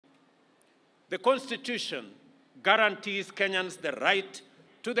The Constitution guarantees Kenyans the right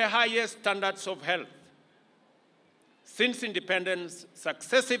to the highest standards of health. Since independence,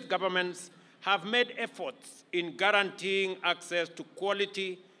 successive governments have made efforts in guaranteeing access to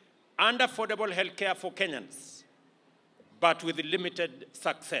quality and affordable health care for Kenyans, but with limited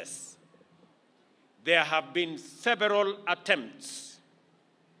success. There have been several attempts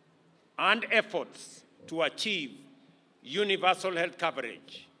and efforts to achieve universal health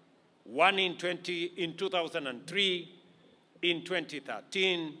coverage, one in 2003, in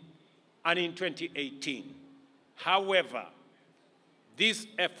 2013, and in 2018. However, these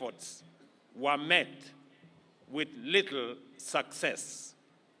efforts were met with little success.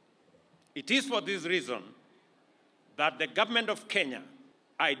 It is for this reason that the government of Kenya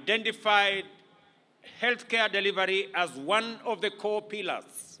identified healthcare delivery as one of the core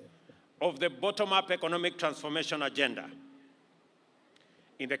pillars of the bottom-up economic transformation agenda.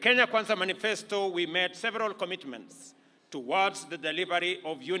 In the Kenya Kwanza Manifesto, we made several commitments towards the delivery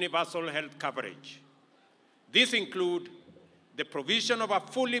of universal health coverage. These include the provision of a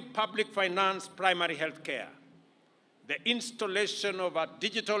fully public-financed primary health care, the installation of a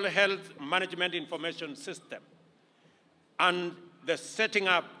digital health management information system, and the setting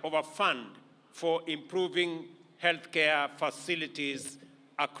up of a fund for improving healthcare facilities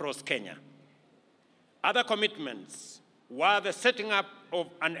across Kenya. Other commitments were the setting up of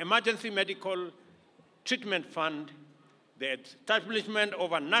an emergency medical treatment fund, the establishment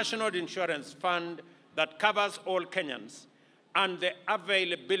of a national insurance fund that covers all Kenyans, and the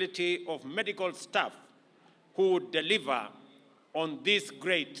availability of medical staff who would deliver on this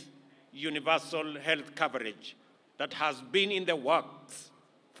great universal health coverage that has been in the works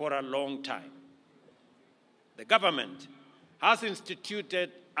for a long time. The government has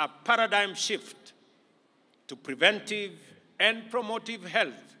instituted a paradigm shift to preventive and promotive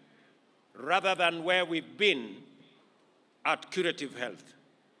health rather than where we've been at curative health.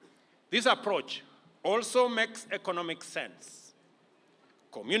 This approach also makes economic sense.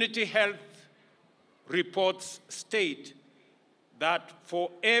 Community health reports state that for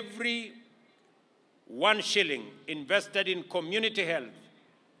every 1 shilling invested in community health,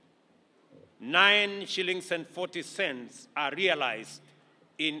 9 shillings and 40 cents are realized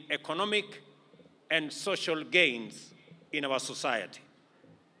in economic and social gains in our society.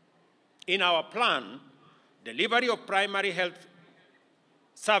 In our plan, delivery of primary health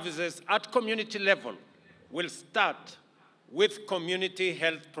services at community level will start with community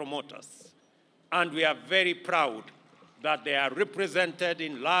health promoters. And we are very proud that they are represented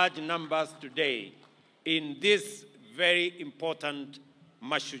in large numbers today in this very important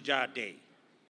Mashujaa Day.